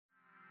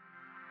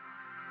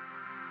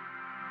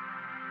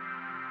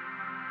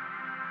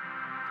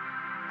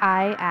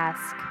I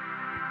ask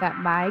that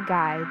my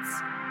guides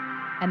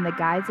and the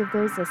guides of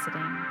those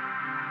listening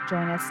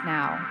join us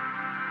now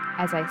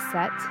as I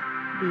set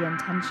the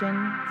intention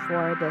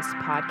for this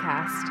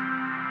podcast.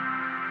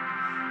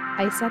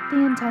 I set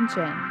the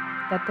intention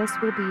that this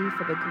will be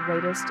for the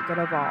greatest good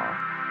of all,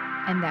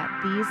 and that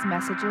these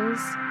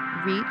messages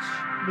reach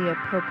the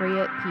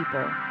appropriate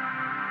people.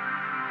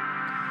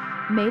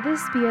 May this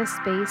be a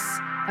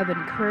space of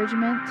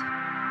encouragement,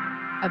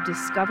 of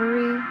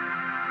discovery,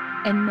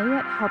 and may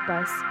it help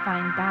us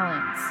find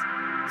balance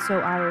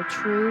so our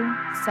true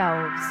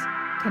selves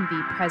can be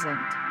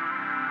present.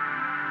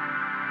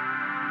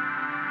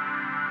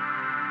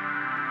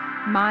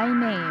 My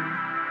name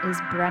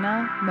is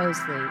Brenna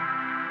Mosley,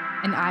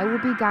 and I will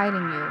be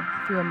guiding you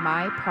through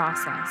my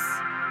process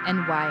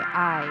and why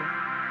I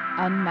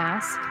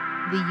unmask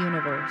the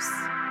universe.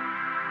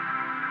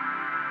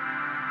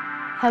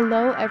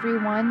 Hello,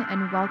 everyone,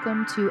 and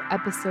welcome to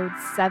episode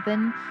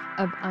 7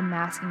 of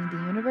Unmasking the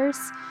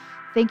Universe.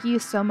 Thank you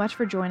so much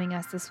for joining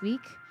us this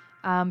week.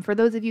 For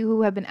those of you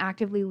who have been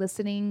actively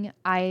listening,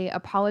 I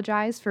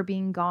apologize for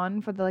being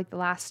gone for the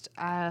last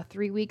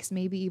 3 weeks,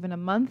 maybe even a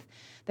month.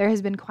 There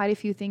has been quite a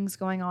few things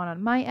going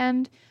on my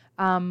end,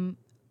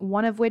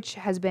 one of which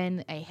has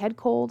been a head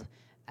cold.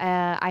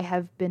 I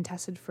have been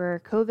tested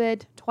for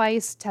COVID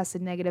twice,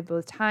 tested negative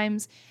both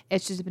times.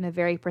 It's just been a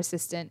very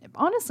persistent,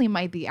 honestly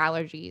might be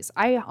allergies.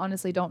 I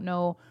honestly don't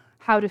know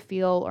how to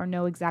feel or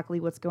know exactly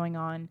what's going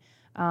on.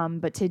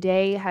 But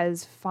today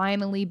has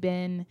finally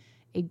been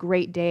a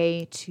great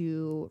day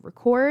to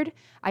record.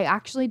 I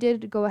actually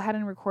did go ahead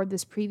and record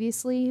this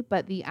previously,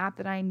 but the app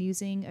that I'm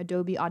using,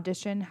 Adobe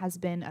Audition, has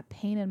been a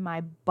pain in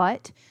my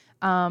butt.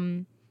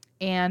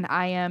 And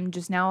I am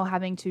just now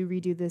having to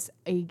redo this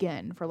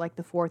again for like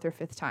the 4th or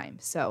 5th time.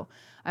 So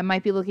I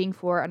might be looking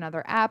for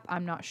another app.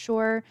 I'm not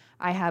sure.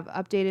 I have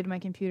updated my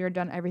computer,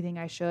 done everything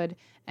I should,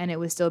 and it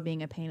was still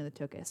being a pain in the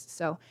tuchus.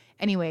 So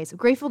anyways,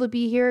 grateful to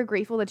be here.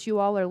 Grateful that you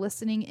all are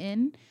listening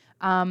in.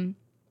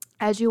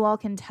 As you all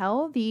can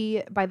tell,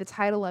 by the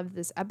title of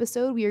this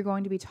episode, we are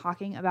going to be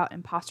talking about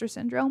imposter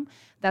syndrome.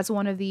 That's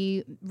one of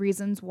the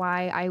reasons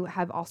why I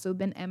have also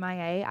been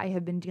MIA. I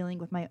have been dealing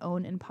with my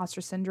own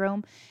imposter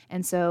syndrome.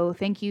 And so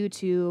thank you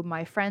to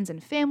my friends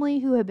and family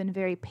who have been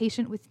very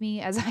patient with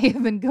me as I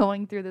have been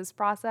going through this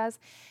process.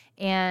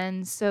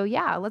 And so,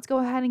 yeah, let's go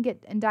ahead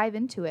and dive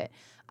into it.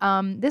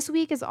 This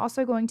week is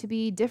also going to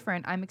be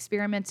different. I'm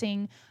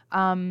experimenting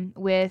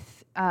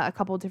with a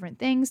couple of different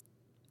things.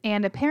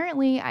 And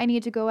apparently I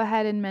need to go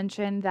ahead and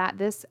mention that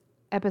this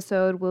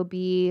episode will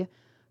be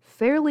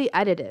fairly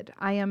edited.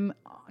 I am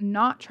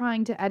not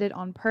trying to edit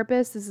on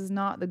purpose. This is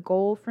not the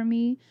goal for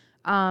me.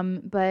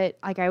 But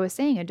like I was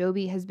saying,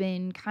 Adobe has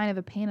been kind of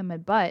a pain in my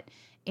butt.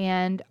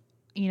 And,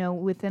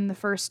 within the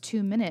first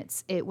 2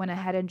 minutes, it went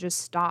ahead and just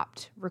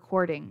stopped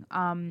recording.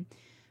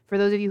 For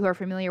those of you who are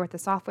familiar with the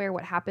software,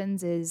 what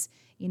happens is,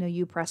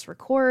 you press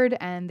record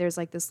and there's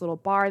like this little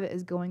bar that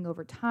is going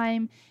over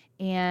time.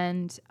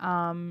 And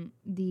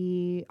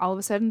all of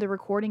a sudden the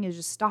recording is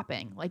just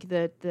stopping. Like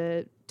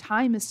the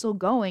time is still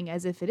going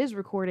as if it is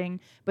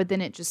recording, but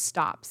then it just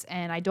stops.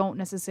 And I don't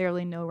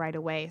necessarily know right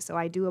away. So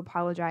I do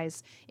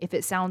apologize if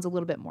it sounds a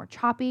little bit more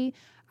choppy.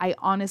 I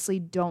honestly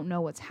don't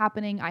know what's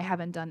happening. I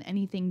haven't done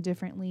anything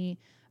differently.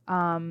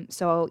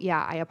 So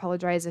yeah, I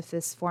apologize if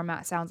this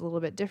format sounds a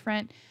little bit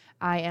different.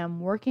 I am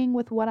working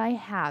with what I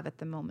have at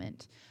the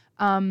moment.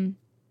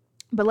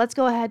 But let's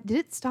go ahead. Did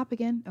it stop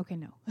again? Okay,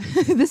 no.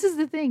 This is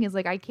the thing is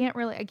like I can't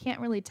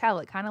really tell.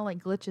 It kind of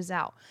like glitches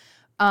out.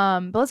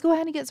 But let's go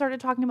ahead and get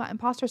started talking about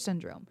imposter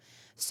syndrome.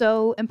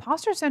 So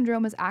imposter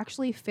syndrome is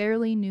actually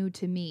fairly new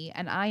to me,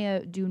 and I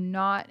do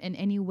not in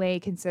any way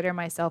consider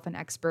myself an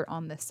expert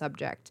on this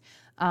subject.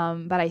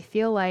 But I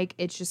feel like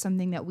it's just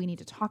something that we need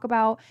to talk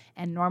about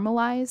and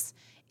normalize.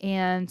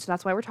 And so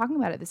that's why we're talking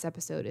about it this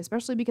episode,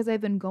 especially because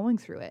I've been going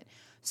through it.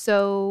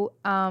 So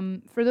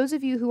for those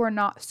of you who are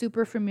not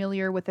super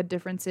familiar with the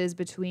differences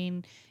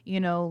between,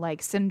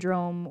 like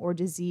syndrome or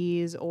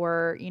disease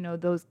or,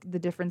 the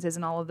differences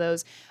in all of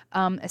those,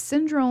 a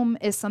syndrome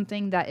is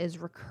something that is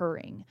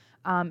recurring.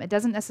 It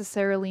doesn't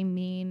necessarily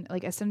mean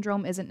like a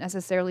syndrome isn't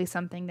necessarily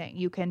something that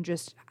you can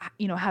just,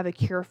 have a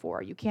cure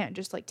for. You can't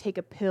just like take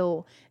a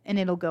pill and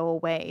it'll go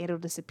away. It'll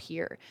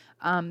disappear.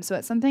 So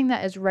it's something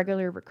that is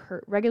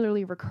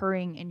regularly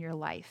recurring in your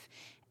life.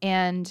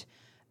 And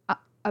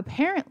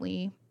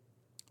apparently,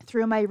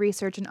 through my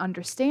research and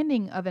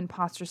understanding of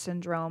imposter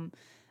syndrome,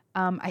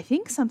 I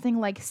think something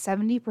like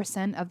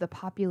 70% of the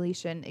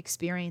population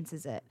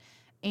experiences it.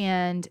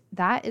 And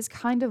that is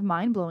kind of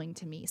mind-blowing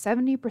to me.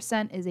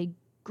 70% is a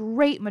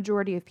great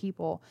majority of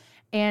people.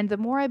 And the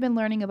more I've been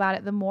learning about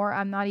it, the more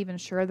I'm not even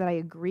sure that I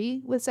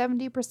agree with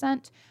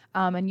 70%.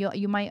 And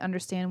you might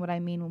understand what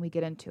I mean when we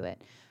get into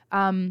it.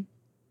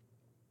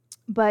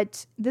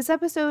 But this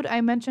episode,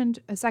 I mentioned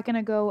a second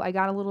ago, I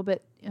got a little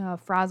bit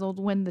frazzled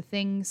when the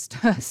thing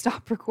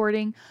stopped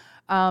recording.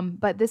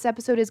 But this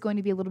episode is going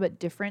to be a little bit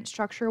different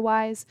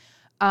structure-wise.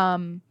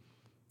 I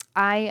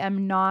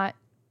am not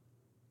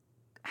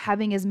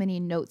having as many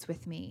notes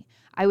with me.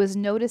 I was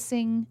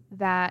noticing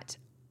that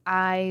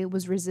I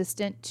was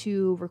resistant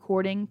to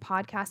recording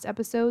podcast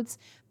episodes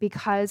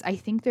because I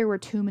think there were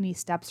too many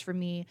steps for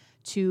me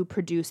to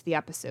produce the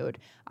episode.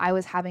 I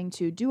was having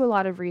to do a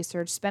lot of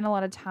research, spend a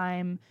lot of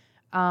time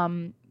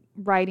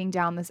writing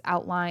down this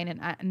outline,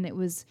 and it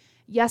was,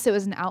 yes, it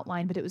was an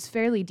outline, but it was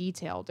fairly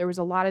detailed. There was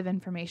a lot of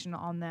information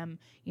on them.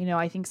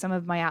 I think some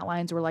of my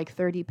outlines were like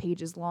 30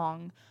 pages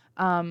long,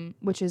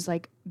 which is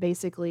like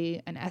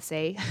basically an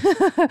essay.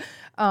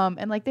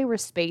 And like they were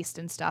spaced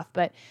and stuff,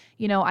 but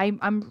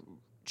I'm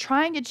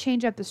trying to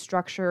change up the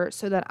structure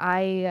so that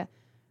I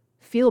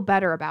feel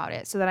better about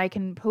it, so that I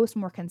can post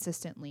more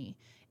consistently.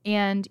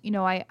 And,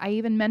 I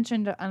even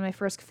mentioned on my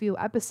first few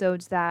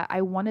episodes that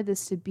I wanted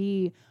this to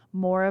be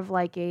more of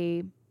like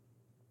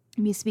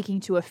me speaking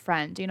to a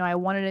friend. I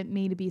wanted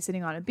me to be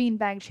sitting on a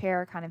beanbag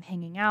chair, kind of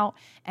hanging out,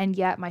 and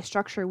yet my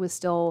structure was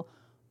still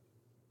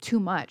too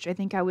much. I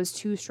think I was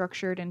too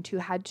structured and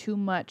had too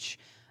much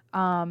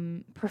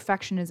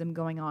perfectionism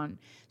going on.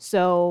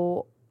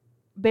 So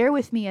bear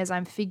with me as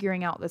I'm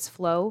figuring out this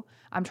flow.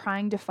 I'm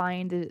trying to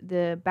find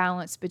the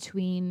balance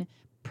between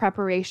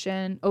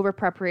preparation, over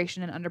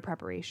preparation, and under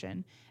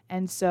preparation.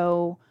 And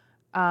so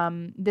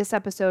this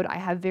episode, I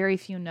have very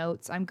few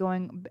notes. I'm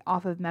going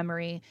off of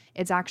memory.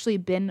 It's actually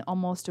been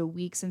almost a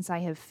week since I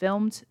have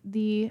filmed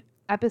the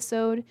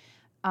episode.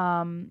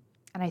 And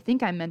I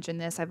think I mentioned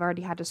this. I've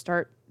already had to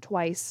start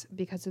twice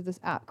because of this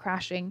app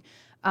crashing.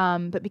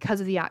 But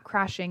because of the app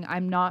crashing,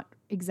 I'm not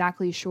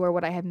exactly sure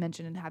what I have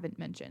mentioned and haven't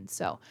mentioned.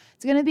 So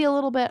it's going to be a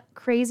little bit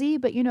crazy,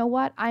 but you know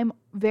what? I'm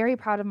very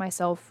proud of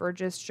myself for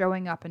just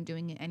showing up and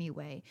doing it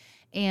anyway.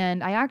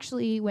 And I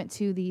actually went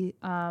to the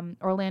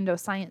Orlando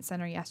Science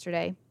Center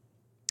yesterday.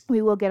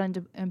 We will get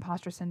into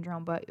imposter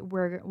syndrome, but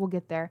we'll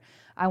get there.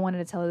 I wanted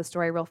to tell the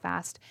story real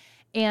fast.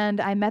 And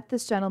I met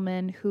this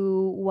gentleman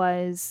who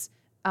was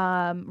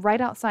right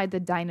outside the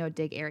Dino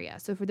Dig area.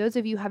 So for those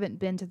of you who haven't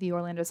been to the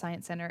Orlando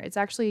Science Center, it's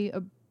actually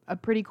a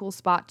pretty cool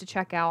spot to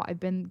check out. I've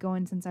been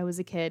going since I was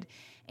a kid,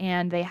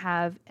 and they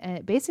have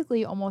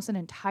basically almost an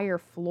entire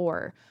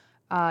floor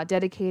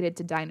dedicated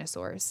to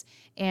dinosaurs.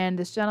 And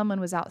this gentleman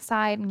was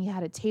outside, and he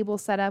had a table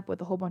set up with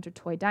a whole bunch of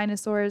toy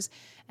dinosaurs.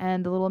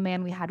 And the little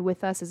man we had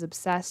with us is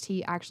obsessed.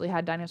 He actually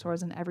had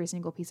dinosaurs in every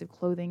single piece of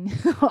clothing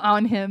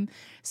on him.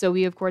 So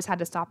we, of course, had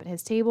to stop at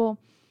his table.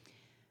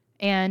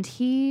 And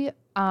he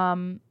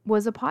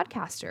was a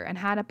podcaster and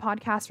had a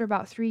podcast for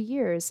about 3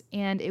 years.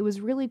 And it was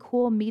really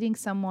cool meeting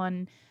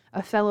someone,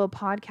 a fellow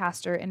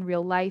podcaster in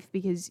real life,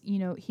 because,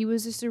 he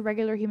was just a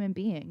regular human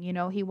being.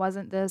 He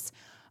wasn't this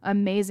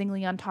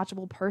amazingly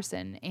untouchable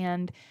person.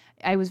 And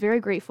I was very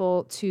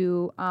grateful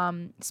to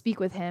speak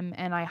with him.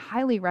 And I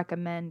highly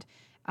recommend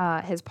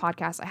his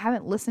podcast. I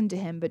haven't listened to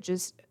him, but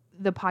just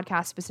the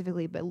podcast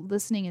specifically, but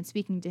listening and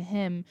speaking to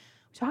him,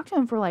 we talked to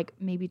him for like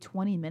maybe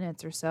 20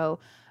 minutes or so.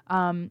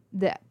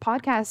 The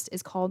podcast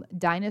is called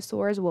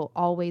Dinosaurs Will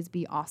Always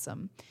Be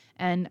Awesome.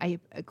 And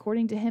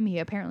according to him, he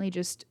apparently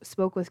just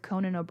spoke with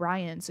Conan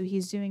O'Brien, so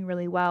he's doing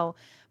really well.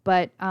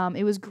 But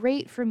it was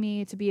great for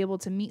me to be able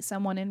to meet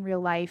someone in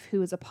real life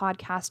who is a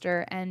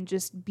podcaster and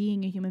just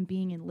being a human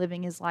being and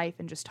living his life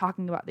and just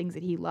talking about things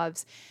that he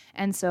loves.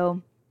 And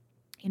so,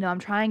 I'm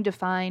trying to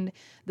find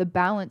the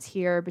balance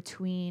here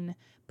between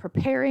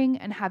preparing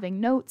and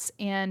having notes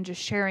and just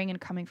sharing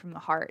and coming from the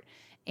heart.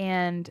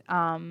 And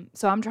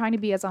so I'm trying to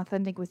be as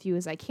authentic with you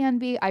as I can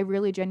be. I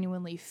really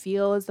genuinely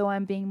feel as though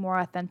I'm being more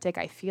authentic.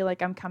 I feel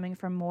like I'm coming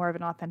from more of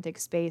an authentic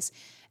space.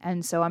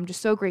 And so I'm just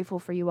so grateful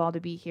for you all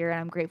to be here. And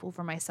I'm grateful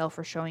for myself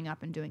for showing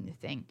up and doing the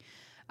thing.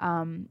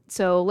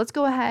 So let's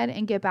go ahead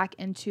and get back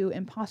into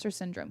imposter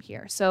syndrome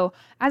here. So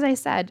as I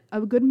said,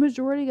 a good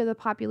majority of the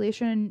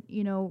population,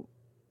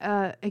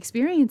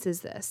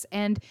 experiences this.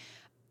 And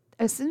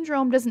a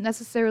syndrome doesn't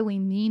necessarily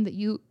mean that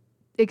you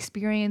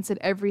experience it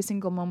every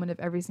single moment of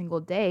every single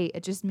day.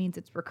 It just means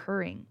it's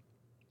recurring.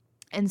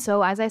 And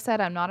so, as I said,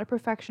 I'm not a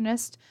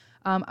perfectionist.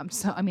 I am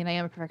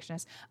a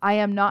perfectionist. I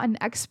am not an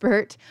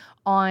expert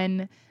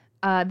on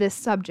this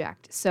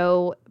subject.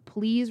 So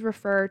please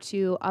refer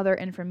to other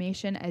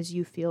information as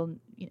you feel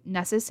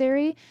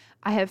necessary.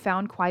 I have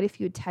found quite a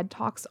few TED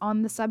Talks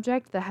on the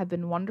subject that have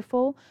been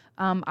wonderful.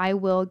 I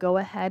will go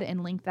ahead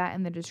and link that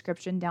in the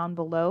description down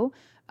below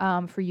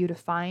for you to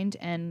find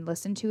and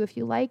listen to if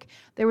you like.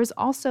 There was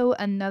also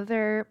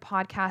another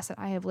podcast that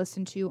I have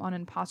listened to on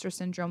imposter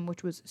syndrome,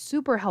 which was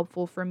super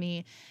helpful for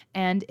me.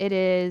 And it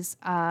is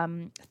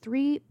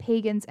 3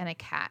 Pagans and a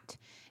Cat.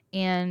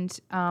 And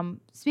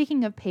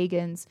speaking of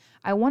pagans,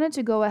 I wanted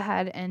to go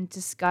ahead and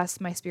discuss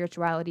my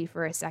spirituality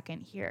for a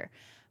second here.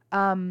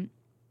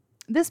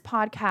 This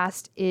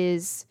podcast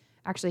is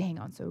actually, hang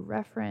on. So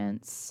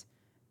reference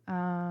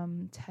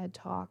TED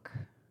Talk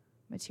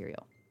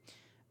material.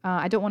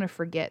 I don't want to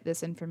forget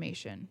this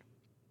information.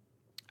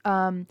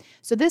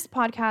 So this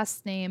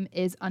podcast's name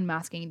is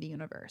Unmasking the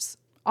Universe.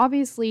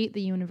 Obviously,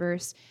 the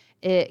universe,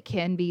 it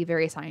can be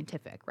very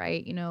scientific,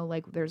 right?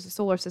 Like there's a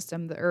solar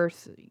system, the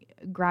earth,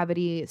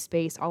 gravity,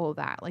 space, all of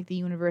that. Like the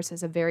universe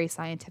has a very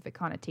scientific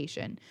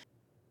connotation.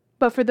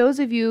 But for those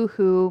of you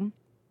who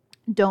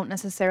don't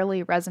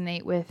necessarily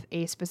resonate with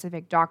a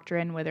specific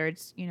doctrine, whether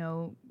it's,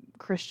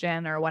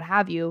 Christian or what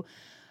have you.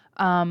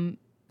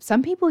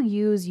 Some people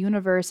use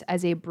universe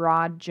as a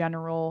broad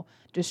general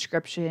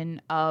description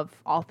of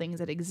all things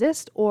that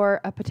exist or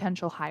a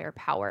potential higher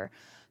power.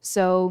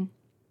 So,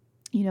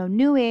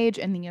 New Age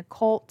and the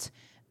occult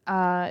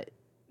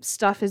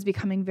stuff is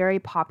becoming very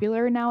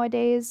popular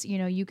nowadays.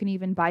 You can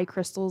even buy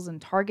crystals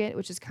in Target,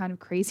 which is kind of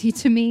crazy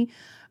to me.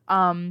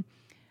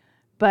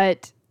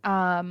 But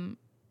the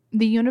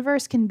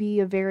universe can be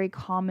a very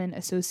common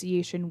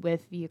association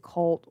with the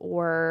occult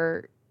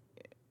or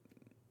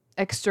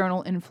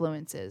external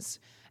influences,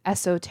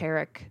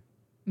 esoteric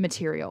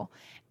material.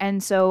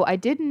 And so I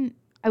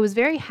was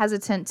very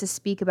hesitant to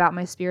speak about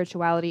my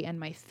spirituality and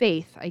my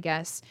faith, I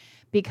guess,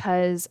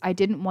 because I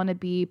didn't want to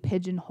be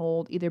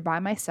pigeonholed either by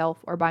myself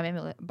or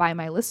by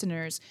my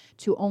listeners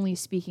to only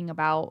speaking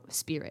about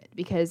spirit,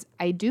 because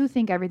I do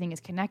think everything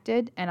is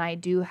connected, and I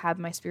do have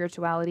my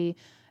spirituality.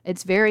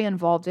 It's very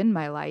involved in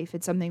my life.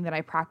 It's something that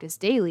I practice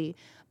daily,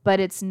 but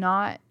it's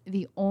not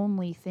the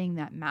only thing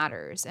that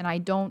matters. And I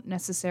don't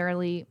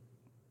necessarily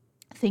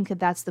think that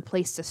that's the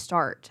place to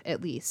start,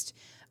 at least,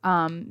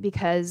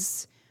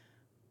 because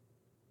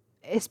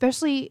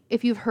especially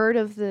if you've heard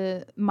of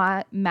the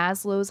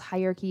Maslow's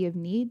hierarchy of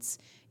needs,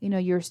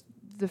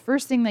 the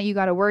first thing that you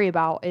got to worry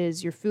about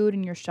is your food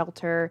and your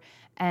shelter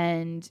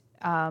and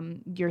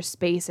your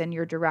space and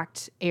your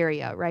direct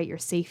area, right? Your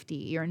safety,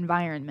 your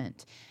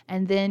environment.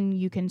 And then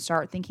you can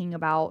start thinking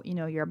about,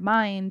 your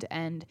mind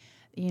and,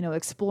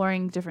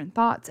 exploring different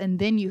thoughts, and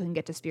then you can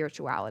get to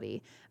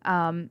spirituality.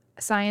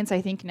 Science,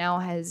 I think, now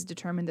has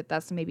determined that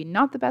that's maybe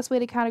not the best way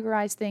to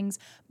categorize things,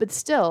 but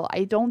still,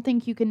 I don't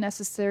think you can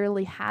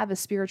necessarily have a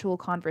spiritual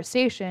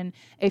conversation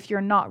if you're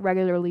not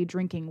regularly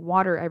drinking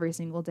water every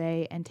single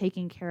day and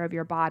taking care of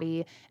your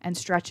body and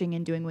stretching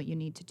and doing what you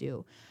need to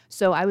do.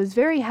 So I was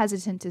very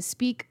hesitant to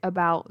speak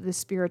about the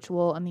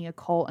spiritual and the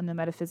occult and the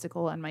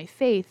metaphysical and my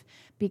faith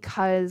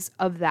because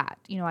of that.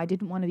 I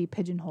didn't want to be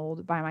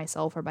pigeonholed by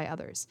myself or by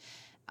others.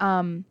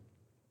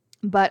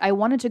 But I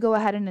wanted to go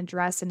ahead and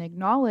address and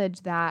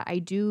acknowledge that I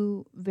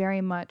do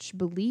very much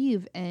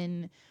believe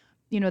in,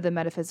 the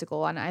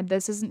metaphysical. And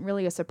this isn't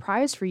really a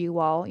surprise for you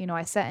all.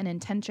 I set an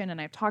intention and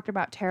I've talked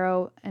about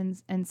tarot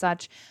and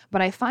such,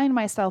 but I find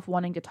myself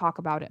wanting to talk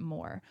about it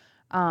more.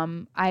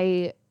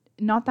 I,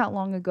 not that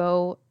long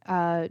ago,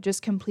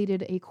 just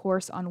completed a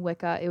course on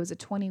Wicca. It was a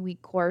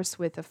 20-week course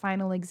with a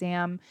final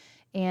exam.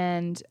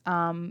 And,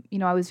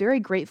 I was very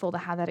grateful to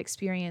have that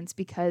experience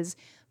because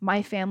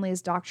my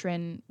family's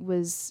doctrine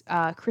was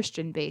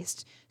Christian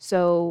based.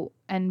 So,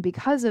 and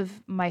because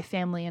of my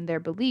family and their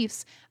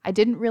beliefs, I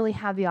didn't really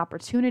have the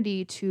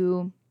opportunity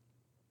to,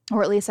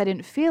 or at least I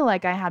didn't feel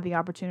like I had the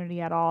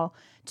opportunity at all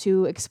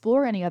to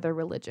explore any other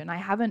religion. I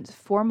haven't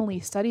formally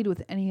studied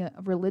with any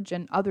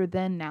religion other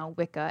than now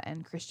Wicca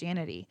and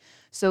Christianity.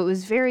 So it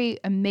was very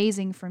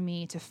amazing for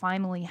me to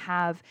finally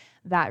have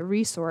that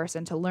resource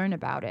and to learn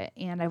about it.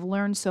 And I've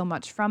learned so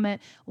much from it,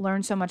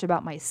 learned so much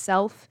about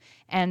myself.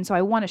 And so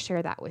I want to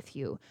share that with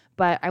you.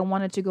 But I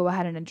wanted to go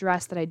ahead and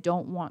address that I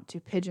don't want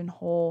to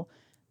pigeonhole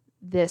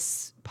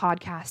this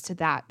podcast to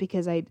that,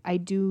 because I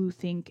do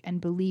think and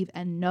believe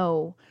and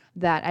know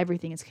that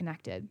everything is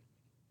connected.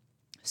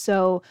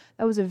 So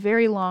that was a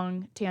very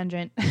long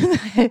tangent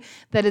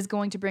that is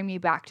going to bring me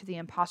back to the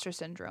imposter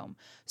syndrome.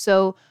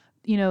 So,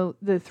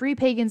 the Three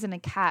Pagans and a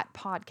Cat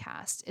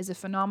podcast is a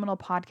phenomenal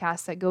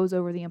podcast that goes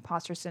over the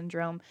imposter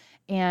syndrome.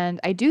 And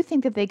I do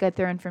think that they get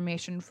their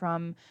information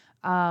from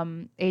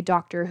a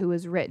doctor who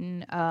has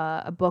written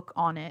a book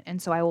on it.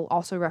 And so I will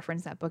also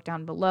reference that book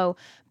down below.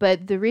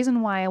 But the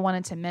reason why I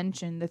wanted to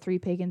mention the Three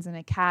Pagans and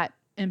a Cat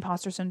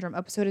imposter syndrome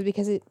episode is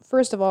because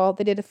first of all,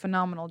 they did a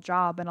phenomenal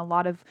job, and a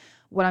lot of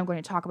what I'm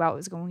going to talk about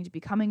is going to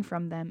be coming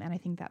from them, and I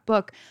think that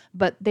book,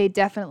 but they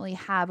definitely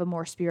have a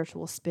more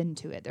spiritual spin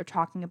to it. They're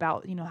talking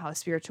about, how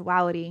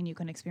spirituality, and you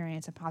can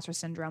experience imposter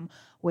syndrome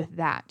with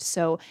that.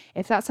 So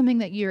if that's something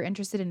that you're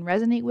interested in,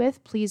 resonate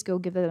with, please go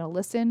give it a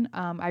listen.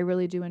 I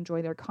really do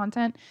enjoy their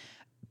content.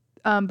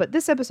 But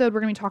this episode, we're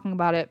going to be talking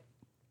about it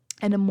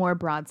in a more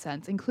broad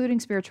sense,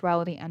 including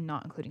spirituality and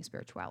not including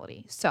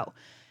spirituality. So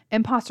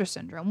imposter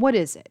syndrome, what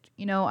is it?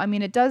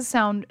 It does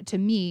sound to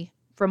me,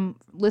 from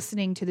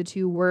listening to the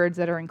two words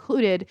that are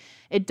included,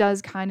 it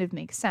does kind of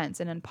make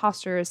sense. An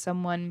imposter is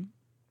someone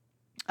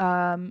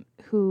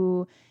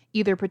who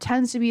either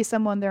pretends to be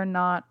someone they're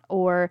not,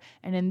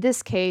 and in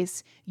this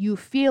case, you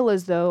feel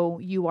as though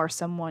you are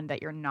someone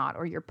that you're not,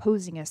 or you're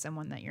posing as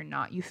someone that you're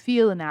not. You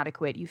feel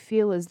inadequate. You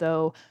feel as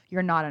though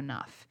you're not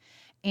enough.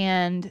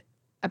 And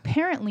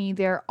apparently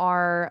there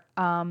are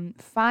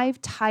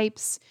 5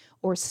 types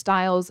or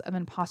styles of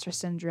imposter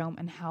syndrome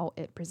and how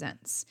it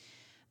presents.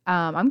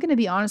 I'm going to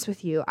be honest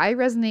with you. I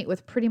resonate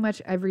with pretty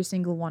much every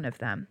single one of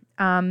them.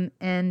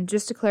 And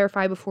just to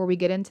clarify before we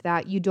get into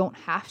that, you don't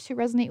have to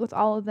resonate with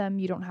all of them.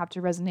 You don't have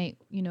to resonate,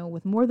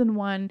 with more than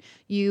one.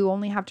 You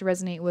only have to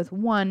resonate with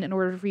one in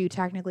order for you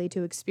technically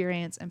to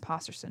experience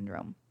imposter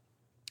syndrome.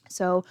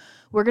 So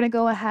we're going to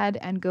go ahead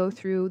and go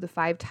through the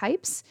 5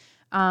 types.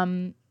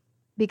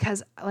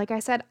 because like I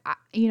said,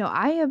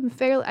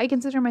 I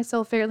consider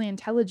myself fairly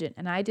intelligent,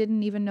 and I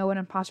didn't even know what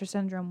imposter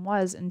syndrome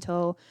was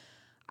until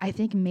I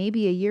think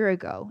maybe a year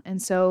ago.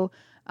 And so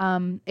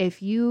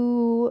if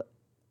you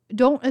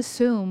don't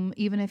assume,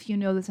 even if you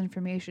know this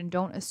information,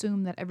 don't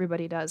assume that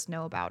everybody does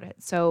know about it.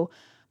 So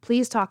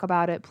please talk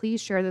about it.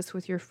 Please share this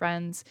with your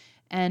friends,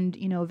 and,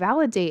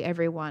 validate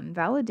everyone,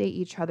 validate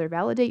each other,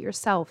 validate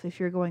yourself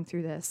if you're going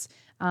through this.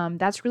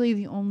 That's really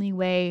the only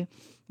way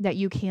that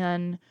you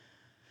can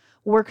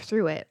work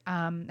through it.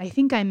 I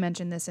think I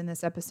mentioned this in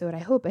this episode. I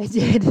hope I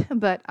did.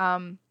 But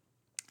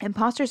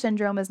imposter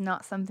syndrome is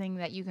not something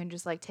that you can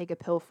just like take a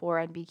pill for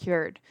and be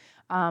cured.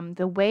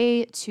 The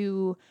way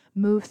to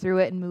move through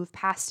it and move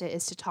past it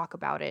is to talk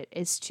about it,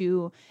 is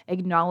to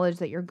acknowledge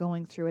that you're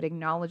going through it,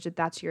 acknowledge that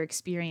that's your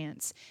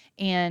experience,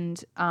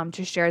 and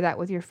to share that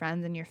with your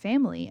friends and your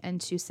family,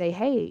 and to say,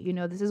 hey,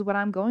 this is what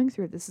I'm going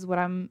through. This is what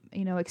I'm,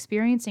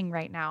 experiencing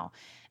right now.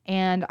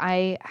 And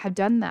I have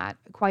done that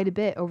quite a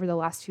bit over the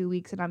last few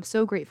weeks, and I'm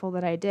so grateful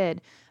that I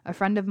did. A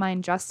friend of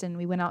mine, Justin,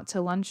 we went out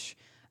to lunch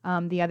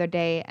the other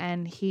day,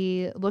 and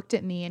he looked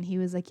at me and he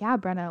was like, yeah,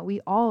 Brenna,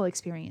 we all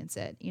experience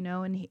it,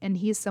 and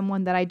he's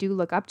someone that I do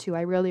look up to.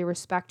 I really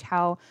respect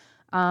how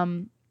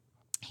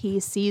he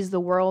sees the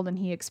world and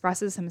he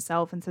expresses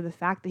himself. And so the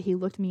fact that he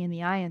looked me in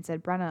the eye and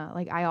said, Brenna,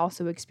 like, I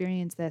also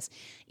experience this,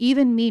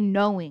 even me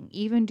knowing,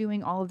 even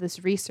doing all of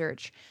this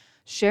research,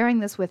 sharing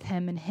this with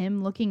him and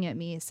him looking at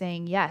me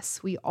saying,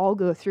 yes, we all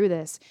go through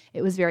this,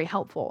 it was very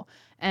helpful.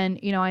 And,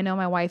 I know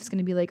my wife's going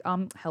to be like,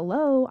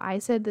 hello, I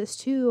said this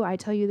too. I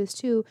tell you this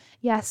too.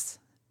 Yes,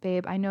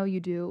 babe, I know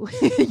you do.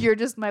 You're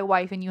just my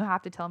wife and you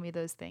have to tell me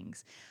those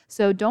things.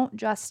 So don't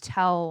just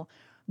tell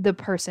the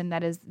person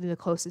that is the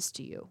closest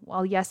to you.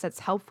 Well, yes, that's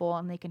helpful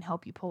and they can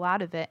help you pull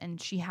out of it.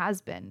 And she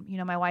has been,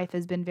 my wife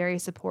has been very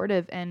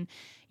supportive, and,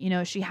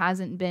 she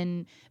hasn't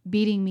been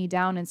beating me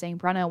down and saying,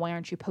 Brenna, why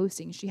aren't you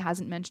posting? She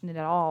hasn't mentioned it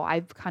at all.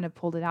 I've kind of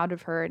pulled it out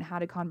of her and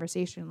had a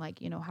conversation like,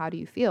 how do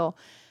you feel?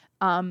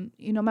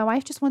 My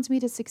wife just wants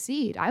me to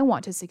succeed. I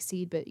want to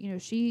succeed, but,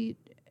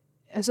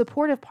 a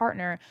supportive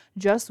partner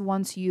just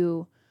wants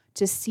you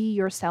to see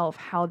yourself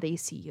how they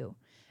see you.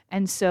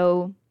 And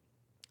so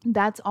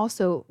that's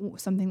also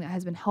something that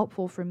has been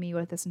helpful for me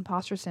with this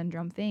imposter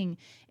syndrome thing,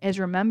 is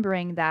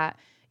remembering that,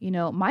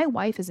 my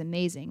wife is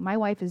amazing. My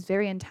wife is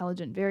very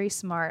intelligent, very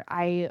smart.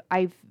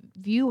 I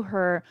view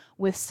her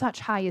with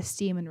such high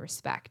esteem and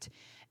respect,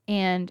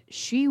 and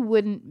she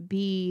wouldn't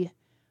be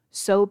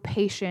so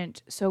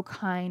patient, so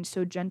kind,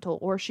 so gentle,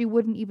 or she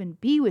wouldn't even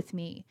be with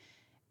me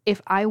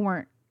if I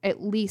weren't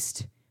at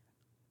least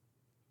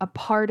a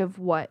part of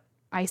what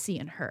I see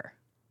in her.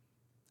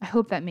 I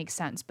hope that makes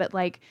sense. But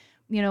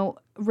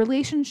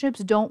relationships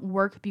don't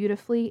work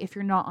beautifully if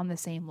you're not on the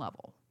same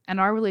level. And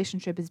our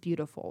relationship is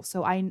beautiful.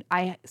 So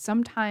I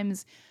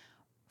sometimes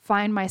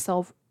find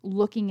myself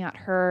looking at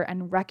her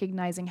and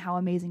recognizing how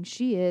amazing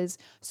she is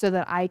so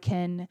that I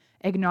can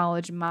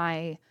acknowledge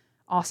my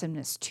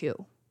awesomeness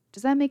too.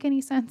 Does that make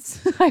any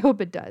sense? I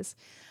hope it does.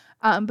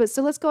 But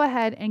so let's go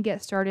ahead and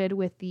get started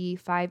with the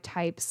 5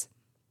 types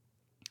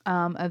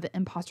of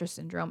imposter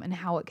syndrome and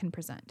how it can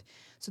present.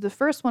 So the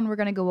first one we're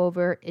going to go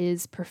over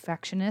is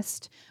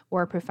perfectionist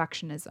or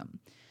perfectionism.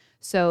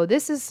 So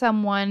this is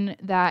someone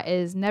that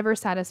is never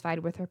satisfied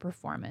with her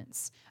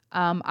performance.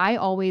 I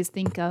always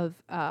think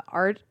of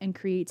art and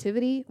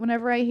creativity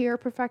whenever I hear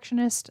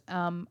perfectionist.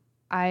 For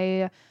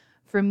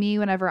me,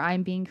 whenever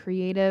I'm being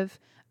creative,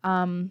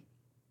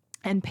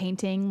 and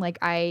painting,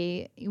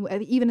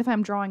 even if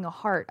I'm drawing a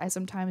heart, I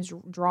sometimes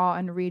draw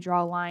and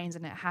redraw lines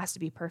and it has to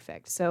be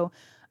perfect. So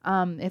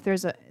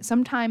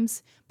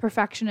sometimes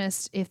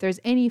perfectionists, if there's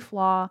any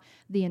flaw,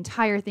 the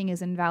entire thing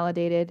is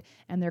invalidated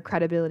and their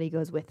credibility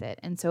goes with it.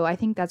 And so I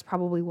think that's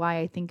probably why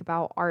I think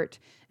about art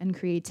and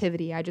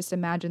creativity. I just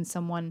imagine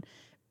someone,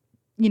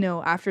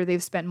 after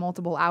they've spent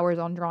multiple hours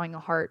on drawing a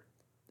heart,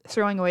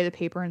 throwing away the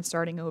paper and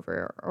starting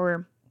over,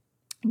 or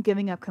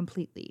giving up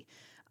completely.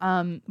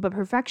 But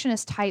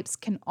perfectionist types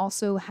can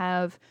also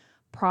have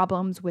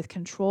problems with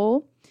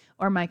control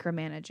or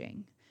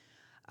micromanaging.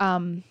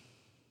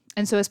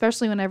 And so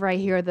especially whenever I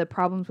hear the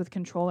problems with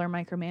control or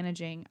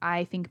micromanaging,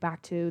 I think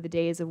back to the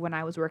days of when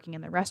I was working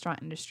in the restaurant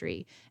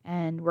industry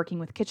and working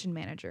with kitchen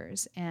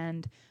managers.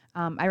 And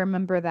I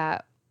remember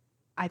that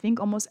I think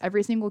almost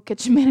every single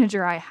kitchen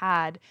manager I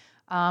had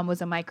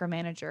was a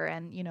micromanager,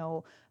 and,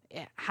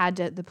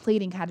 the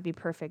plating had to be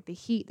perfect. The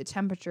heat, the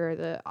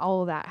temperature,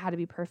 all of that had to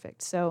be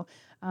perfect. So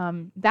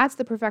that's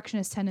the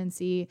perfectionist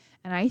tendency.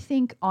 And I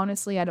think,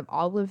 honestly, out of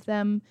all of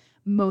them,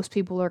 most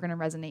people are going to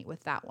resonate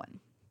with that one.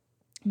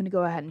 I'm going to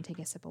go ahead and take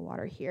a sip of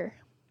water here.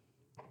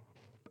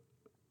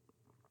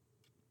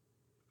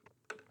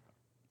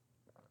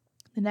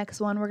 The next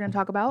one we're going to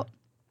talk about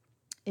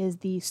is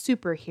the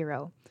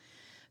superhero.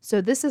 So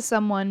this is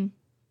someone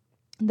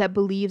that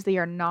believes they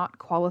are not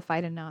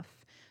qualified enough.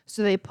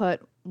 So they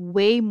put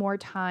way more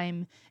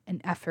time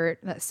and effort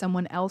that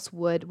someone else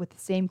would with the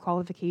same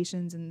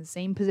qualifications and the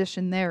same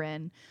position they're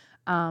in.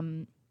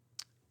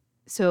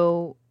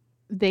 So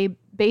they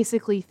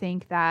basically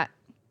think that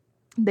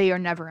they are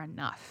never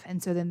enough.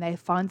 And so then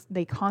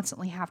they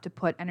constantly have to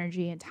put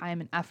energy and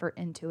time and effort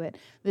into it.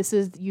 This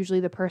is usually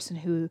the person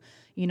who,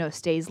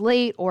 stays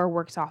late or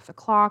works off the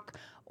clock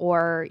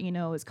or,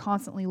 is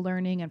constantly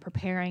learning and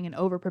preparing and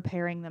over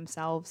preparing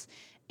themselves.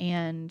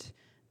 And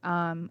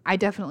I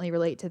definitely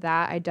relate to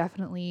that. I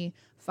definitely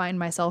find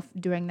myself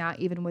doing that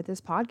even with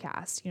this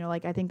podcast.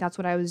 I think that's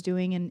what I was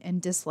doing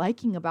and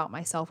disliking about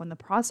myself in the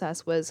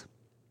process was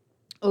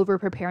over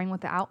preparing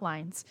with the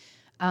outlines.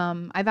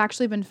 I've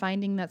actually been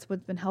finding that's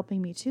what's been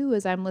helping me too,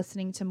 is I'm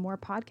listening to more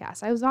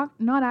podcasts. I was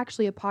not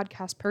actually a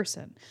podcast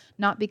person,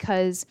 not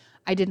because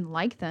I didn't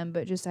like them,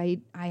 but just I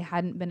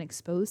hadn't been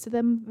exposed to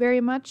them very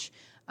much.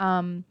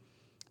 I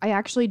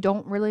actually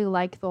don't really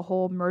like the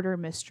whole murder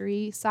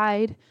mystery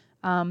side.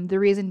 The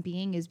reason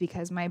being is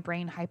because my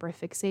brain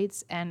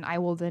hyperfixates and I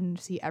will then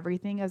see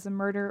everything as a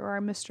murder or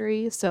a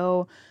mystery.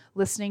 So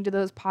listening to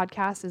those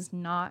podcasts is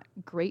not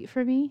great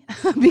for me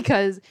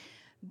because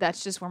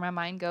that's just where my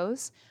mind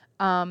goes.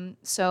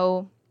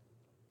 So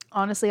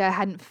honestly, I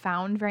hadn't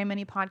found very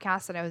many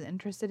podcasts that I was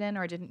interested in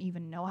or didn't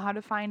even know how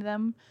to find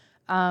them.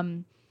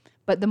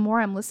 But the more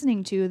I'm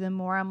listening to, the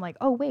more I'm like,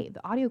 oh, wait,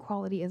 the audio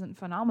quality isn't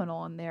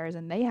phenomenal in theirs.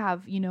 And they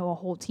have, a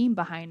whole team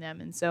behind them.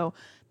 And so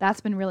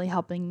that's been really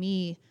helping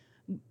me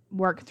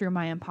work through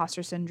my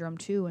imposter syndrome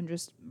too. And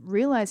just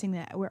realizing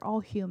that we're all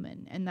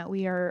human and that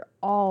we are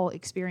all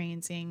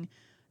experiencing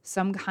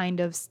some kind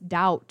of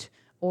doubt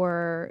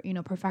or,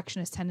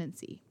 perfectionist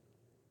tendency.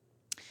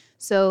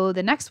 So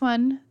the next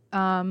one,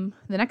 the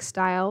next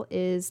style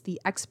is the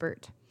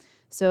expert.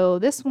 So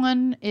this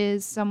one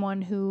is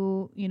someone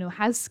who,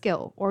 has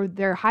skill or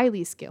they're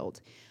highly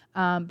skilled,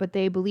 but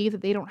they believe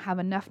that they don't have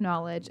enough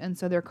knowledge. And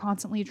so they're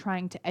constantly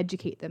trying to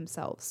educate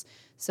themselves.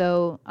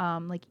 So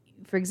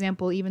for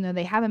example, even though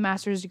they have a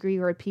master's degree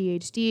or a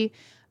PhD,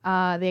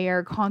 they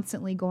are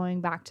constantly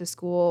going back to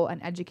school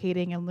and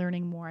educating and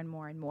learning more and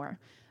more and more.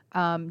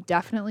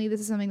 Definitely, this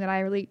is something that I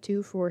relate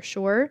to for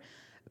sure.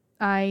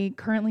 I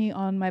currently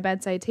on my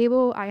bedside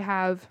table, I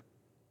have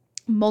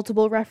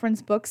multiple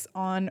reference books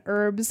on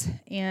herbs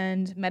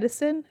and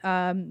medicine,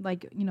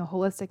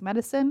 holistic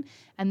medicine.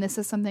 And this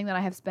is something that I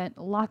have spent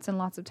lots and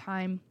lots of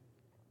time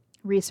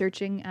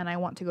researching and I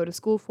want to go to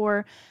school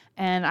for.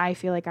 And I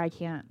feel like I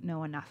can't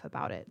know enough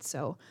about it.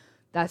 So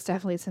that's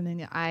definitely something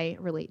that I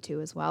relate to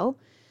as well.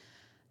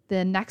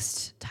 The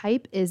next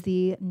type is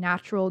the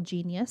natural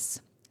genius.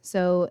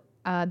 So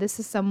this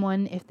is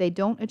someone, if they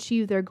don't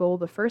achieve their goal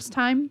the first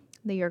time,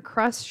 they are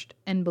crushed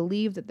and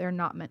believe that they're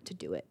not meant to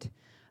do it.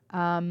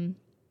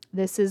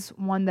 This is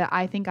one that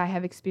I think I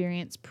have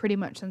experienced pretty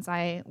much since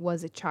I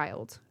was a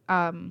child.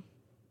 And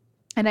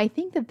I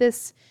think that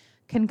this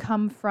can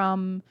come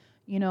from,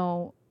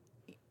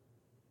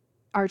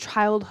 our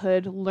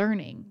childhood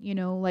learning,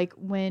 like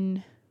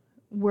when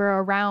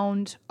we're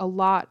around a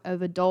lot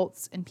of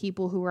adults and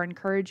people who are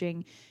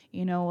encouraging,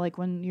 like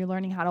when you're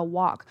learning how to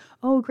walk,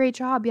 oh, great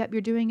job. Yep,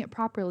 you're doing it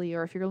properly.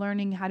 Or if you're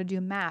learning how to do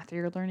math or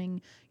you're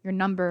learning your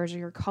numbers or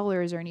your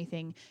colors or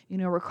anything,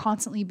 we're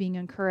constantly being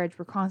encouraged.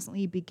 We're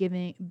constantly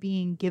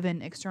being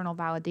given external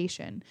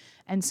validation.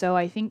 And so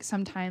I think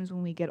sometimes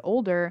when we get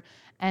older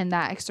and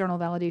that external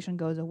validation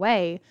goes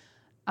away,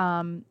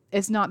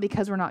 it's not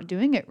because we're not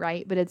doing it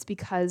right, but it's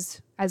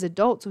because as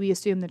adults, we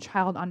assume the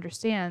child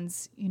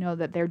understands,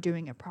 that they're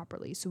doing it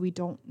properly. So we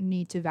don't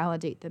need to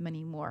validate them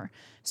anymore.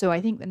 So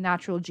I think the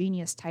natural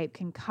genius type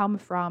can come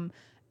from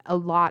a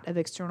lot of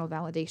external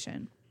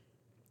validation.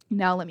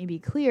 Now, let me be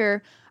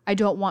clear. I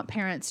don't want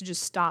parents to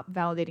just stop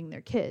validating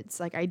their kids.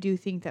 Like, I do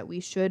think that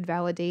we should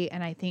validate,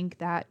 and I think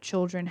that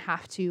children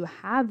have to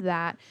have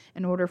that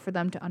in order for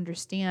them to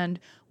understand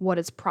what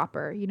is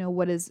proper,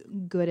 what is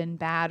good and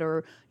bad,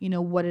 or,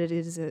 what it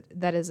is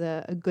that is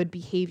a good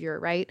behavior,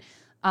 right?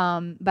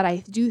 But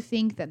I do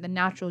think that the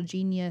natural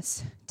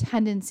genius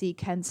tendency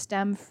can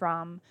stem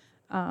from,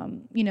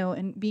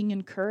 and being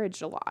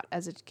encouraged a lot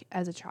as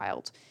a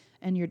child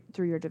and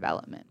through your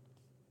development.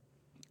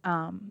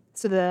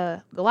 So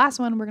the last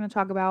one we're going to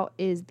talk about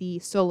is the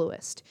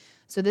soloist.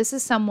 So this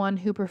is someone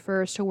who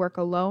prefers to work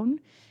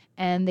alone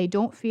and they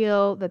don't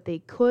feel that they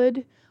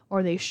could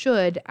or they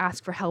should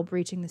ask for help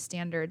reaching the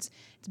standards.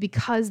 It's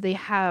because they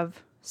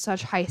have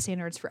such high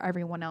standards for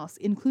everyone else,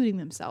 including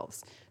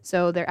themselves.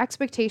 So their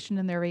expectation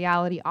and their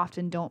reality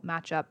often don't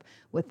match up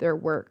with their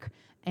work,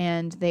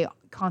 and they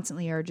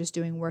constantly are just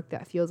doing work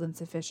that feels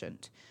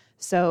insufficient.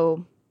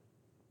 So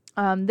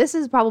this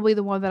is probably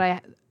the one that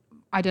I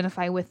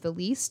identify with the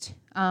least.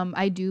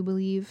 I do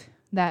believe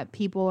that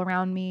people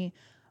around me,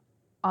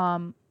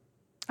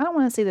 I don't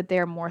want to say that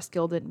they're more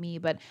skilled than me,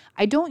 but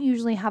I don't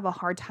usually have a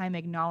hard time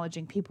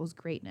acknowledging people's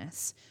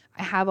greatness.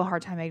 I have a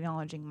hard time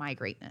acknowledging my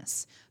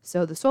greatness.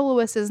 So the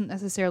soloist isn't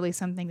necessarily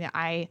something that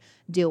I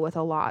deal with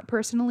a lot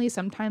personally.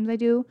 Sometimes I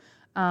do,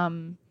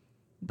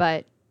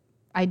 but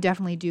I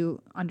definitely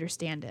do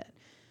understand it.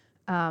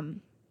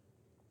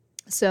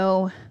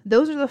 So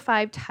those are the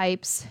 5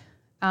 types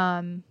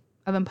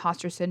of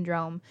imposter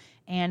syndrome,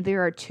 and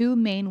there are 2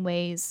 main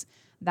ways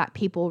that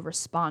people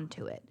respond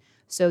to it.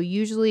 So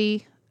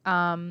usually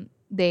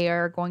they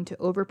are going to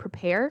over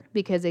prepare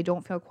because they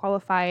don't feel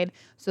qualified.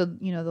 So,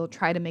 they'll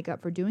try to make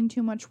up for doing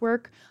too much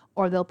work,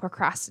 or they'll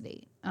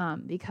procrastinate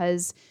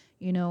because,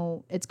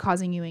 it's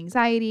causing you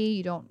anxiety.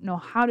 You don't know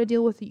how to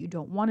deal with it. You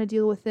don't want to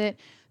deal with it.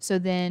 So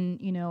then,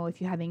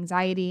 if you have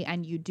anxiety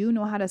and you do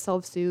know how to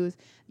self-soothe,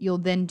 you'll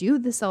then do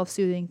the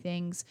self-soothing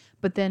things.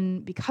 But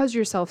then because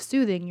you're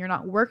self-soothing, you're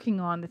not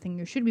working on the thing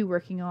you should be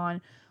working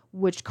on,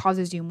 which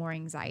causes you more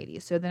anxiety.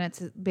 So then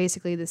it's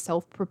basically the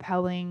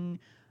self-propelling,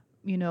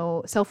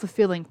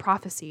 self-fulfilling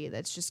prophecy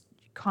that's just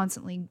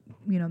constantly,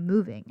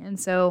 moving. And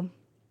so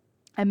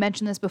I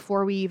mentioned this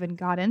before we even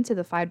got into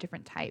the 5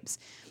 different types.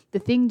 The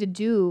thing to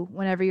do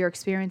whenever you're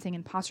experiencing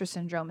imposter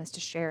syndrome is to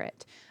share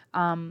it.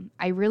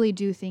 I really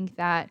do think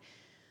that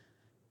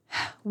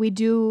we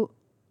do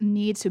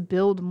need to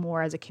build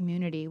more as a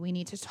community. We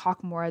need to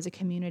talk more as a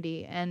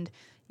community. And,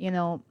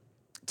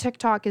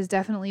 TikTok is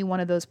definitely one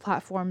of those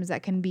platforms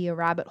that can be a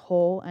rabbit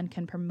hole and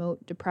can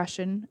promote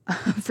depression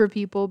for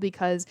people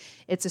because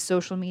it's a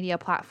social media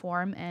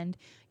platform and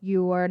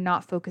you are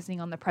not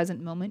focusing on the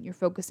present moment. You're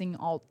focusing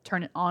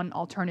on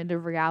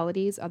alternative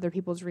realities, other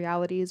people's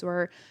realities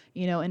or,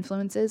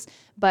 influences.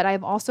 But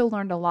I've also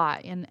learned a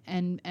lot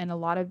and a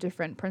lot of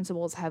different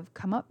principles have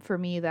come up for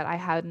me that I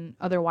hadn't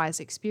otherwise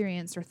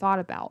experienced or thought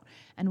about.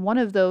 And one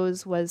of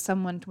those was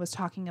someone was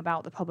talking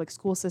about the public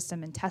school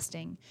system and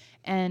testing.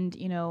 And,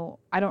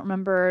 I don't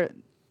remember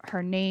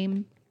her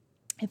name.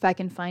 If I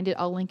can find it,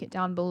 I'll link it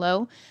down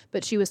below.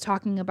 But she was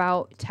talking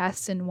about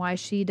tests and why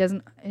she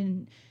doesn't,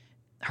 and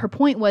her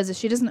point was that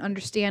she doesn't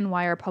understand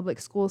why our public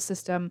school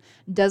system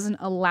doesn't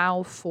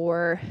allow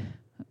for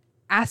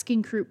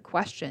asking group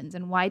questions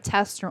and why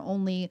tests are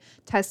only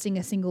testing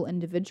a single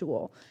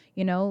individual,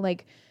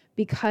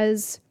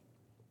 because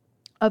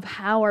of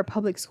how our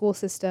public school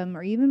system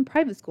or even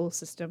private school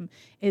system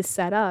is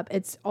set up.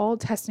 It's all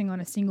testing on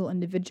a single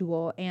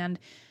individual, and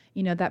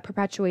that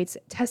perpetuates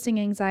testing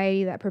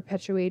anxiety, that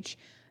perpetuates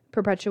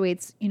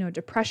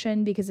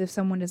depression, because if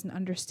someone doesn't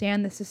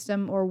understand the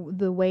system or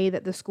the way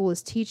that the school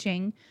is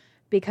teaching,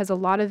 because a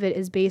lot of it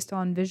is based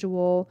on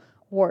visual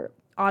or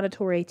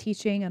auditory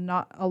teaching and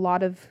not a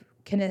lot of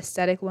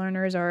kinesthetic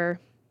learners are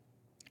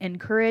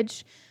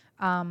encouraged,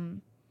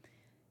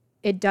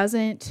 it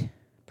doesn't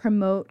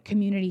promote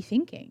community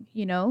thinking,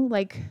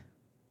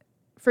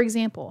 for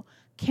example,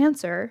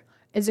 cancer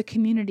is a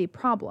community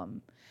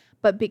problem,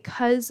 but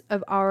because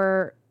of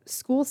our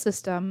school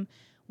system,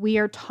 we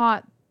are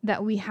taught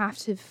that we have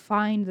to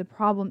find the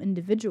problem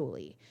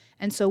individually.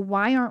 And so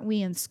why aren't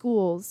we in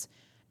schools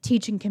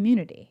teaching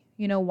community?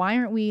 Why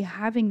aren't we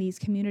having these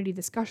community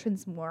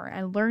discussions more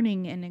and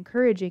learning and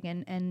encouraging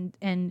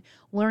and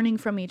learning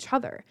from each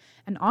other?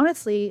 And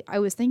honestly, I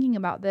was thinking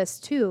about this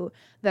too,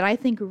 that I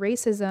think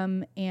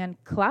racism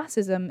and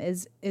classism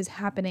is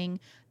happening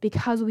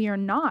because we are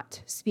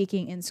not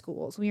speaking in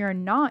schools. We are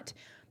not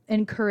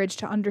encouraged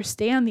to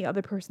understand the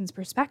other person's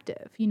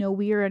perspective.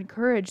 We are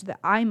encouraged that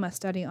I must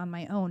study on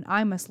my own.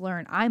 I must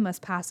learn. I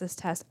must pass this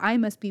test. I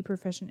must be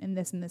proficient in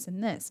this and this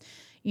and this.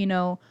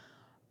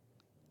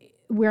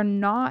 We're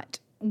not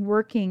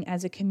working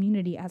as a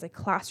community, as a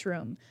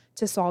classroom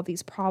to solve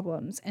these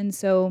problems. And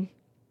so,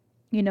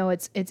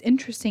 it's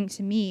interesting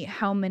to me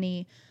how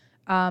many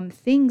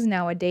things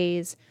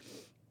nowadays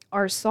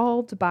are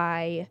solved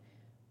by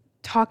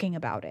talking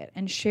about it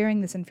and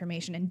sharing this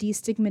information and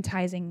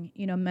destigmatizing,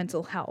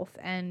 mental health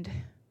and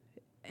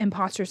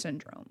imposter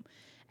syndrome.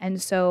 And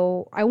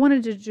so I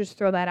wanted to just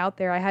throw that out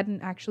there. I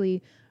hadn't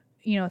actually,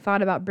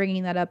 thought about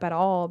bringing that up at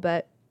all,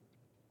 but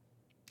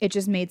it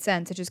just made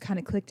sense. It just kind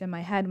of clicked in my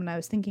head when I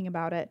was thinking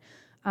about it,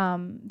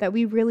 that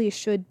we really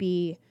should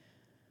be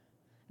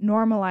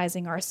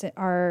normalizing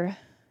our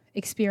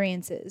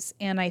experiences.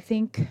 And I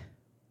think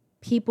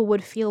people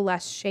would feel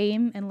less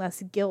shame and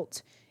less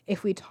guilt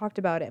if we talked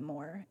about it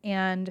more.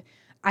 And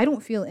I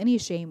don't feel any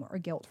shame or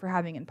guilt for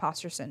having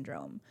imposter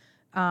syndrome.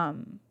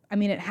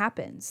 It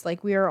happens.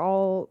 Like, we are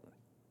all,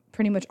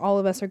 pretty much all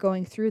of us are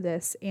going through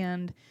this.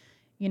 And,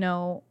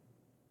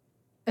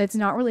 it's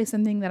not really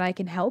something that I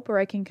can help or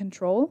I can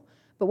control.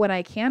 But what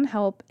I can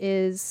help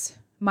is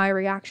my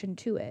reaction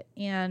to it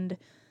and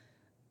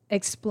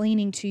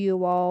explaining to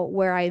you all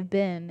where I've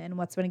been and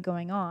what's been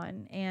going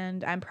on.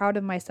 And I'm proud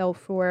of myself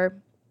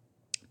for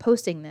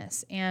posting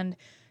this and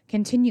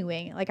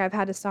continuing. Like, I've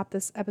had to stop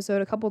this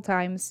episode a couple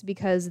times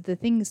because the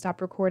thing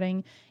stopped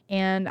recording,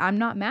 and I'm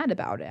not mad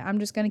about it. I'm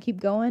just going to keep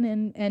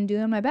going and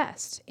doing my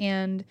best.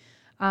 And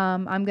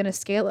I'm going to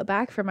scale it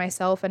back for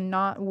myself and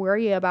not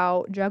worry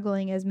about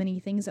juggling as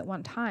many things at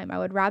one time. I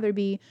would rather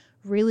be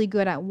really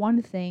good at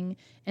one thing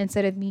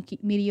instead of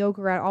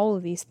mediocre at all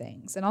of these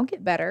things. And I'll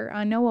get better.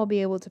 I know I'll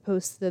be able to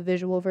post the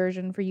visual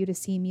version for you to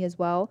see me as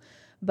well.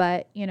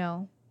 But,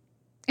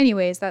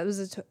 anyways, that was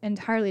an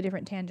entirely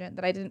different tangent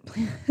that I didn't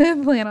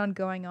plan on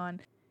going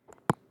on.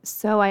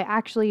 So I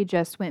actually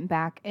just went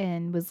back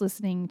and was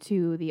listening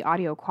to the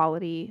audio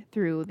quality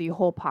through the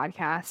whole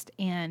podcast,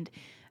 and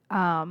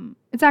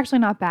It's actually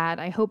not bad.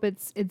 I hope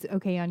it's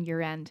okay on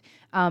your end.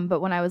 But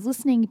when I was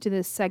listening to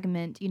this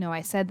segment,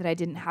 I said that I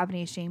didn't have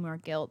any shame or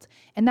guilt,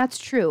 and that's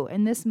true.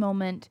 In this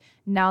moment,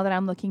 now that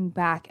I'm looking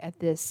back at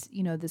this,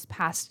 this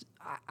past,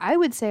 I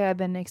would say I've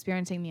been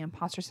experiencing the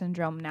imposter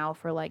syndrome now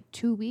for like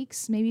 2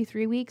 weeks, maybe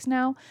 3 weeks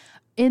now.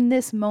 In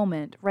this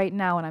moment, right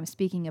now, when I'm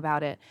speaking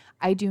about it,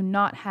 I do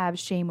not have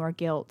shame or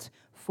guilt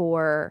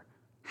for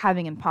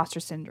having imposter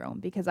syndrome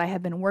because I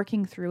have been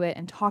working through it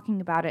and talking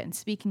about it and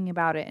speaking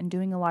about it and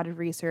doing a lot of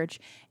research.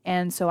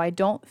 And so I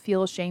don't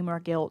feel shame or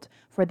guilt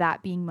for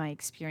that being my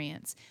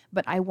experience.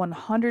 But I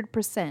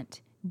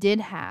 100%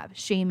 did have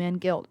shame and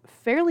guilt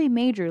fairly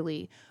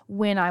majorly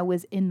when I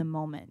was in the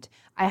moment.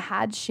 I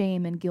had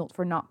shame and guilt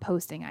for not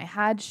posting. I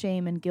had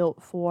shame and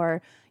guilt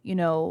for,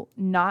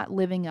 not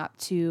living up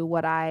to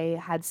what I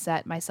had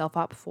set myself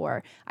up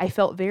for. I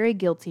felt very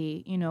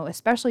guilty,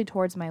 especially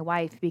towards my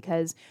wife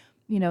because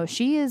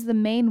she is the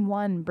main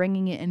one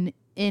bringing in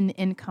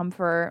income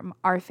for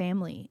our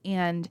family.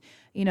 And,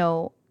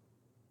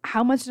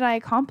 how much did I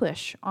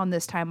accomplish on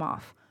this time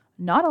off?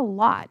 Not a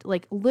lot,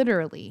 like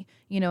literally,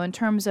 in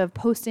terms of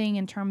posting,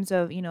 in terms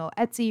of,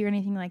 Etsy or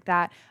anything like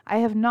that. I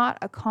have not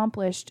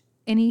accomplished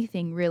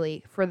anything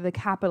really for the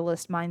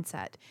capitalist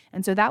mindset.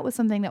 And so that was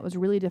something that was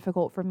really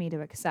difficult for me to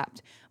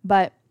accept.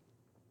 But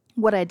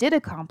what I did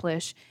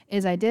accomplish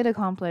is I did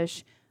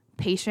accomplish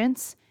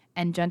patience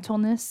and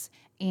gentleness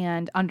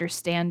and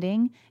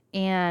understanding.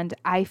 And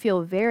I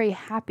feel very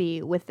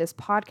happy with this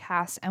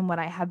podcast and what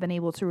I have been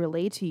able to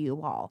relay to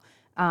you all.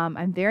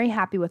 I'm very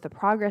happy with the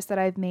progress that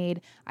I've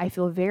made. I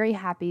feel very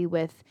happy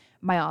with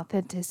my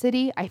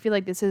authenticity. I feel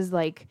like this is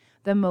like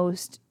the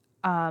most,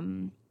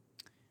 I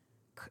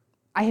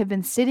have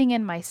been sitting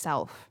in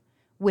myself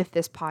with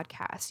this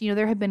podcast.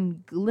 There have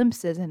been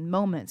glimpses and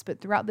moments, but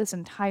throughout this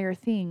entire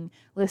thing,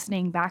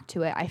 listening back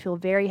to it, I feel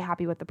very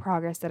happy with the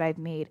progress that I've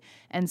made.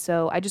 And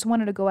so I just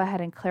wanted to go ahead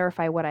and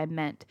clarify what I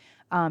meant,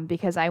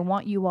 because I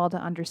want you all to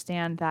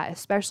understand that,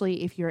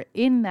 especially if you're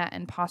in that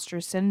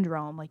imposter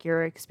syndrome, like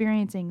you're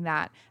experiencing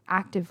that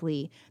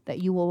actively, that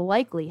you will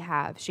likely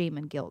have shame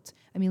and guilt.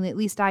 I mean, at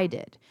least I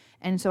did.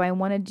 And so I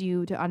wanted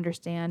you to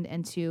understand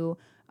and to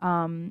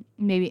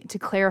maybe to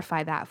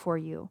clarify that for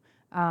you,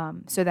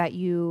 so that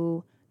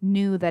you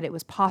knew that it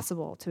was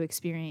possible to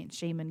experience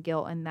shame and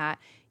guilt, and that,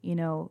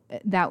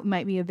 that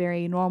might be a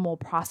very normal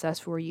process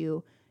for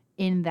you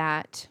in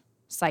that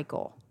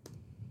cycle.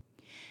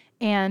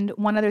 And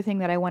one other thing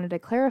that I wanted to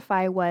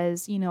clarify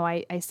was,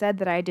 I said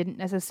that I didn't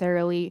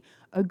necessarily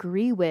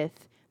agree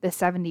with the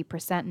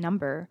 70%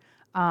 number,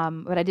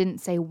 but I didn't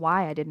say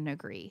why I didn't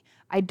agree.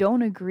 I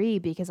don't agree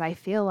because I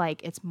feel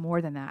like it's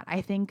more than that. I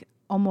think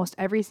almost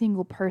every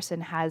single person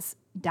has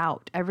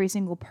doubt. Every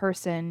single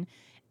person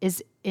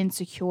is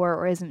insecure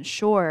or isn't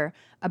sure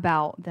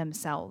about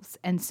themselves.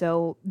 And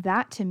so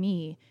that to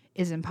me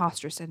is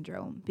imposter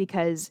syndrome,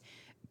 because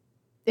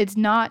it's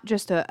not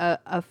just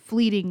a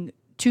fleeting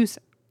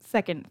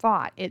 2-second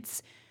thought.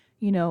 It's,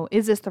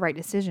 is this the right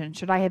decision?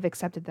 Should I have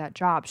accepted that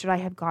job? Should I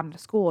have gone to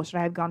school? Should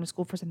I have gone to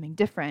school for something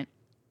different?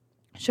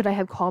 Should I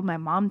have called my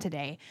mom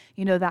today?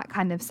 That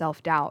kind of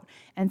self-doubt.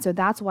 And so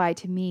that's why,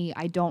 to me,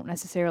 I don't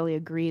necessarily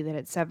agree that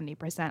it's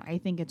 70%. I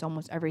think it's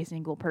almost every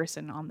single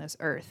person on this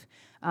earth.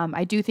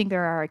 I do think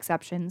there are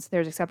exceptions.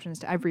 There's exceptions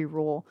to every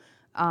rule.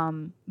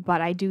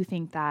 But I do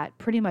think that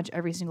pretty much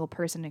every single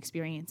person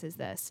experiences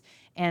this.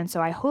 And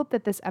so I hope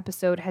that this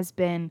episode has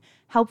been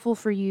helpful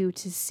for you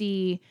to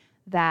see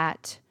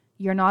that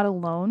you're not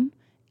alone,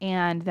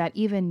 and that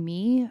even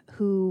me,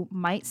 who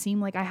might seem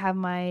like I have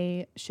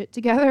my shit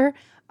together,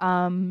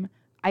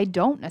 I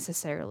don't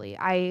necessarily.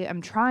 I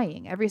am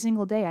trying. Every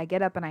single day I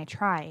get up and I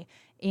try.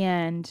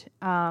 And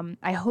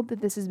I hope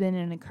that this has been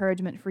an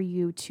encouragement for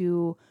you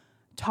to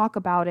talk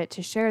about it,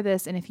 to share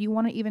this. And if you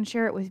want to even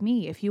share it with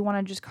me, if you want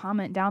to just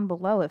comment down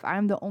below, if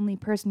I'm the only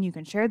person you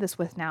can share this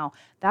with now,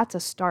 that's a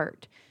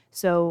start.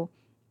 So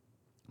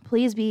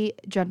please be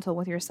gentle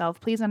with yourself.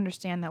 Please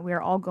understand that we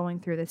are all going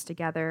through this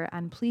together.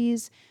 And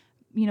please,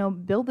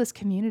 build this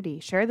community.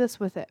 Share this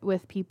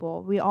with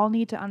people. We all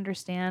need to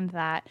understand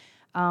that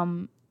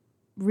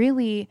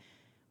really,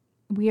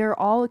 we are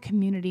all a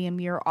community, and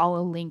we are all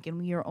a link, and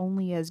we are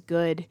only as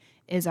good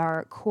as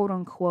our quote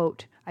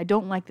unquote, I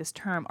don't like this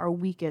term, our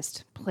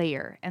weakest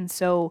player. And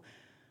so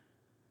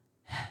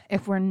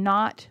if we're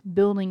not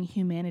building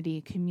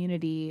humanity,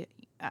 community,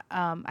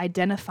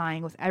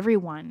 identifying with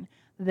everyone,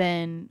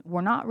 then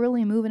we're not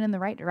really moving in the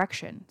right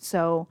direction.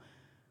 So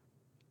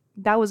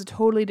that was a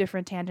totally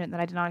different tangent that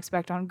I did not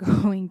expect on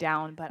going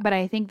down, but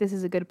I think this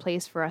is a good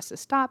place for us to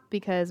stop,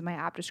 because my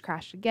app just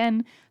crashed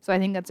again. So I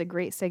think that's a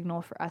great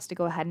signal for us to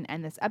go ahead and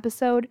end this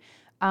episode.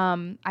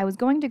 I was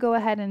going to go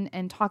ahead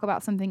and talk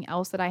about something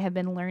else that I have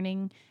been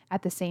learning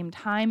at the same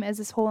time as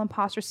this whole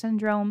imposter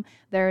syndrome.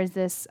 There is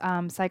this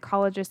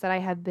psychologist that I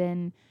have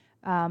been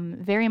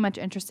very much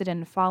interested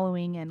in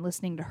following and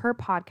listening to her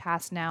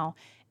podcast now,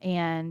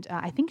 and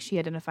I think she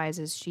identifies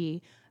as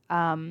she,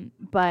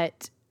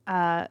 but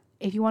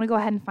if you want to go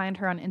ahead and find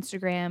her on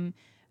Instagram,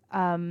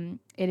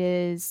 It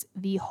is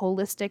The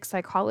Holistic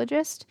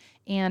Psychologist,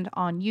 and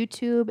on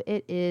YouTube,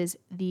 it is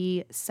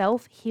The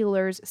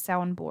Self-Healer's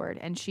Soundboard.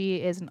 And she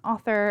is an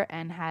author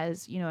and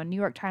has, a New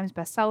York Times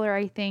bestseller,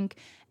 I think,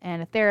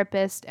 and a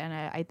therapist, and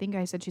I think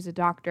I said she's a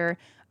doctor.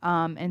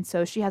 And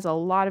so she has a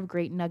lot of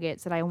great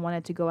nuggets that I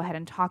wanted to go ahead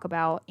and talk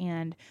about.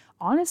 And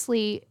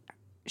honestly,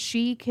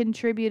 she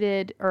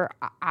contributed, or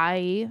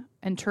I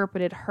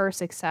interpreted her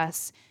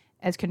success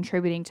as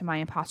contributing to my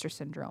imposter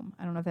syndrome.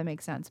 I don't know if that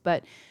makes sense,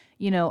 but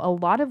a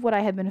lot of what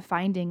I had been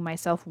finding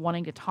myself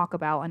wanting to talk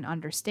about and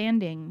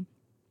understanding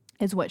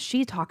is what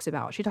she talks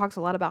about. She talks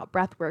a lot about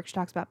breath work. She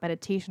talks about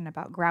meditation,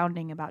 about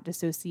grounding, about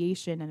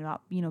dissociation, and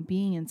about,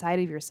 being inside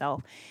of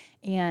yourself.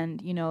 And,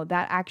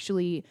 that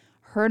actually,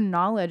 her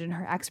knowledge and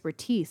her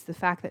expertise, the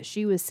fact that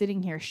she was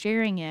sitting here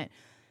sharing it,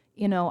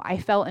 I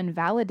felt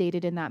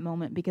invalidated in that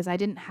moment because I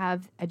didn't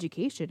have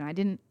education.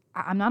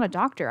 I'm not a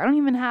doctor. I don't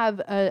even have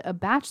a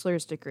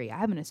bachelor's degree. I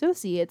have an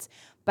associate's,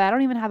 but I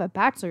don't even have a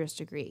bachelor's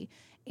degree.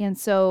 And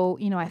so,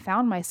 I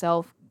found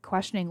myself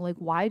questioning, like,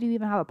 why do you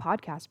even have a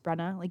podcast,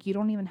 Brenna? Like, you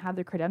don't even have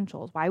the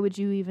credentials. Why would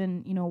you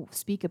even,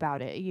 speak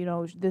about it?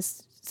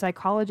 This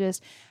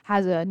psychologist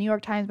has a New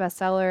York Times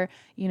bestseller,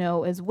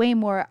 is way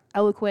more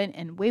eloquent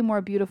and way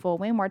more beautiful,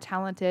 way more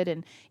talented,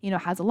 and,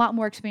 has a lot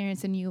more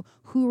experience than you.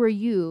 Who are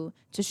you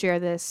to share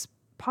this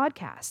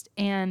podcast?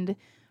 And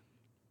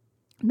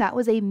that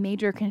was a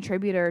major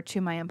contributor to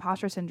my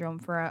imposter syndrome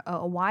for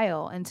a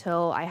while,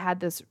 until I had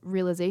this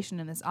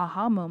realization and this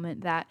aha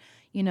moment that,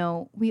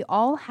 we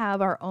all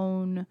have our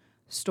own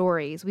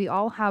stories. We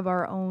all have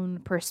our own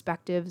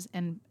perspectives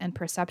and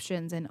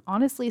perceptions. And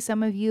honestly,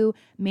 some of you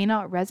may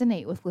not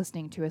resonate with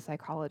listening to a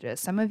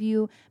psychologist. Some of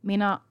you may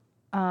not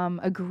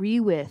agree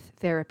with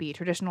therapy,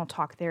 traditional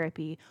talk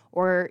therapy,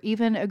 or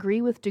even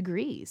agree with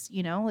degrees,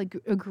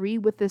 agree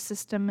with the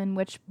system in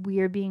which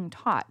we are being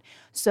taught.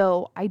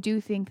 So I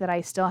do think that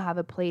I still have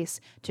a place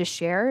to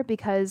share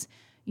because,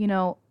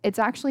 it's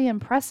actually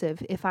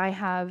impressive if I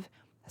have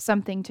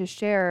something to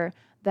share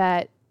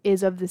that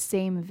is of the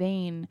same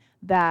vein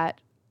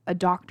that a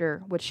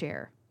doctor would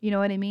share. You know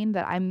what I mean?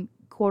 That I'm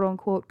quote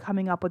unquote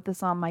coming up with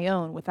this on my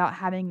own without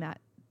having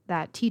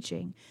that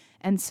teaching.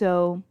 And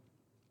so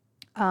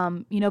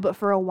but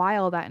for a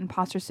while that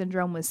imposter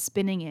syndrome was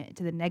spinning it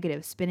to the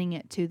negative, spinning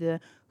it to the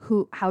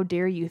how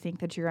dare you think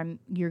that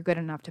you're good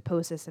enough to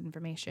post this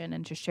information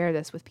and to share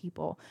this with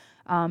people.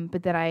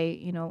 But then I,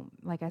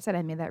 like I said,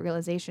 I made that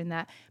realization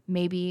that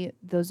maybe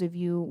those of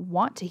you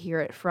want to hear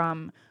it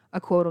from a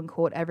quote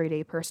unquote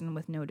everyday person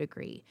with no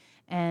degree.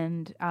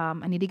 And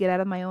I need to get out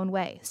of my own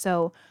way.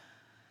 So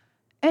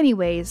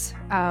anyways,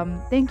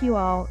 thank you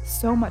all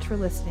so much for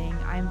listening.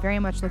 I'm very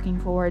much looking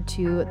forward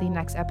to the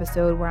next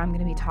episode where I'm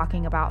going to be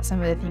talking about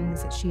some of the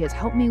things that she has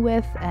helped me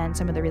with and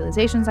some of the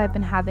realizations I've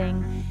been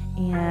having.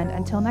 And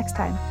until next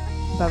time,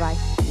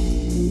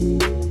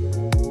 bye-bye.